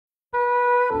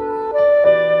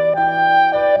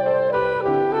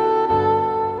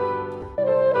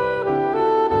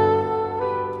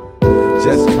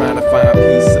Just trying to find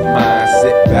peace of mind.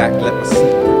 Sit back, let my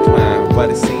seat recline. But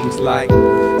it seems like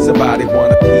somebody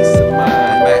want a piece of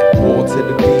mind. At war to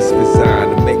the beast,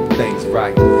 resigned to make things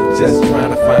right. Just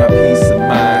trying to find peace of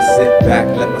mind. Sit back,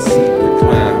 let my seat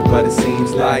recline. But it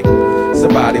seems like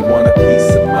somebody want a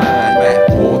piece of mind.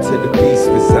 At war to the beast,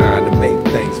 resigned to make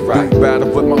things right. Do battle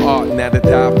with my art now that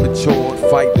I've matured.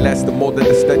 Fight less the more that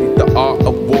I study the art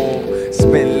of war.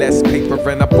 Spend less paper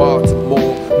and I bought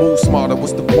more. Move smarter,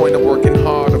 what's the point of working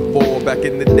harder for? Back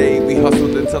in the day we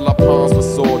hustled until our palms were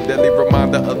sore. Daily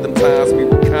reminder of them times we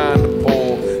were kinda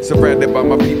poor. Surrounded by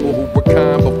my people who were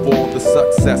kind before the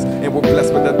success, and we're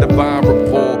blessed with a divine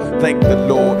rapport. Thank the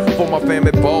Lord for my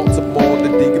family Baltimore, the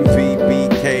DMV,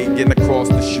 BK, and across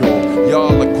the shore.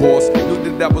 Y'all of course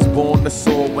knew that I was born to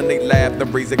soar. When they laughed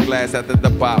and raised a glass after the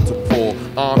bottle pour.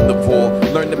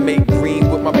 Omnivore, learned to make green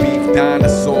with my beef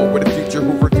dinosaur. With a future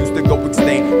who refused to go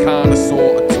extinct.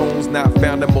 Connoisseur of tunes not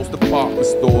found in most department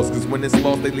stores. Cause when it's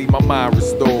lost they leave my mind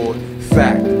restored.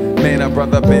 Fact, man I'd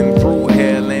rather been through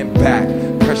hell and back.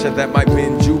 Pressure that might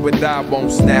bend you but I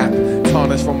won't snap.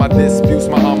 Tarnished from my disputes,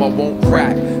 my armor won't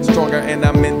crack. Stronger and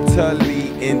I'm mentally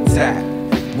intact.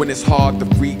 When it's hard to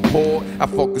recall, I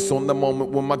focus on the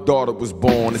moment when my daughter was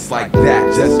born. It's like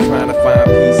that. Just trying to find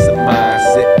peace of mind.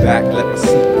 Sit back, let my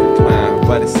seat recline.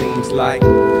 But it seems like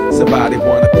somebody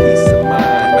want a piece of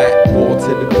mind. At war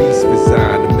to the beast,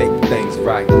 resigned to make things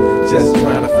right. Just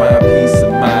trying to find peace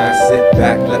of mind. Sit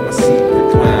back, let my seat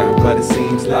recline. But it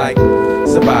seems like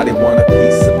somebody want a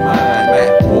piece of mind.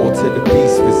 At war to the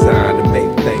beast, resigned to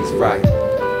make things right.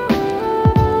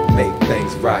 Make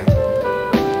things right.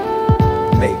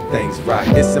 Make things right.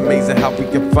 It's amazing how we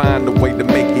can find a way to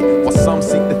make it. While some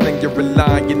seem to think you're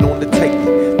relying on the take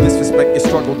it. Disrespect your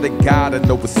struggle, they gotta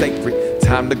know it's sacred.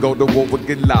 Time to go to war with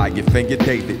Goliath and your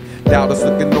David. Doubters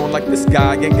looking on like this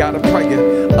guy ain't got a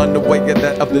prayer. Unaware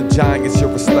that of the giants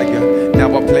you're a slayer.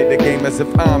 Now I play the game as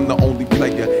if I'm the only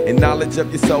player. And knowledge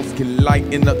of yourself can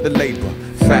lighten up the labor.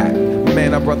 Fact,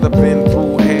 man I'd rather been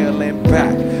through hell and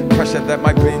back. Pressure that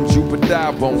might bend you but I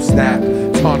won't snap.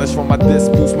 Tarnished from my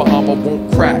disputes, my armor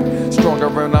won't crack. Stronger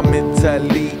and I'm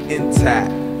mentally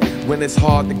intact. When it's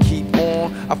hard to keep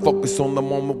on, I focus on the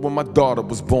moment when my daughter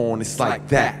was born. It's like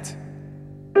that.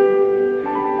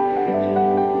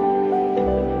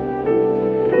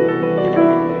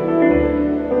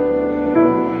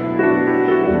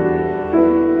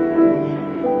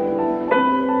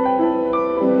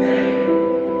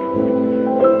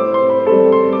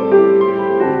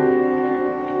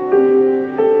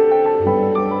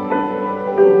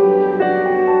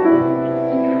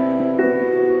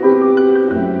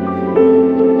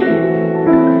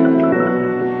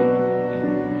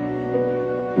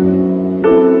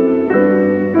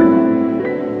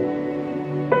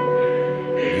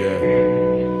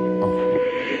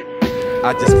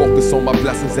 I just focus on my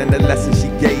blessings and the lessons she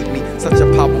gave me. Such a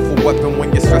powerful weapon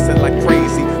when you're stressing like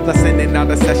crazy. Plus in and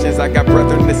out of sessions, I got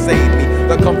brethren to save me.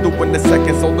 They'll come through in a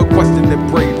second, so no question in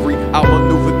bravery. I'll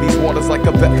maneuver these waters like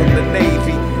a vet from the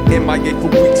Navy. MIA for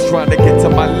weeks trying to get to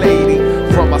my lady.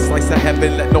 From my slice of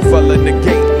heaven, let no fella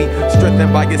negate me.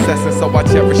 Strengthened by its essence, so I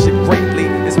cherish it greatly.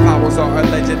 Its powers are a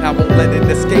legend, I won't let it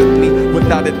escape me.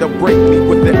 Without it, they'll break me.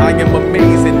 With it, I am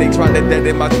amazing. They try to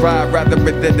deaden my drive, rather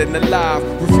it dead than alive.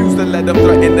 Refuse to let them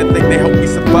threaten the thing they help me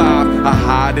survive. I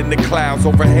hide in the clouds,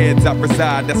 overheads I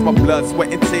reside. That's my blood,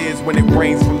 sweat, and tears when it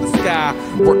rains from the sky.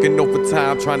 Working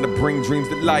overtime, trying to bring dreams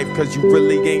to life. Cause you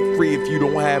really ain't free if you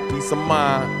don't have peace of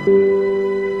mind.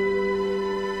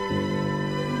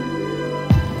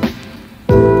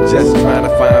 Just trying to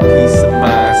find peace of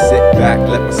mind. Sit back,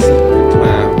 let my seat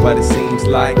recline. But it seems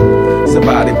like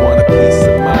somebody wanna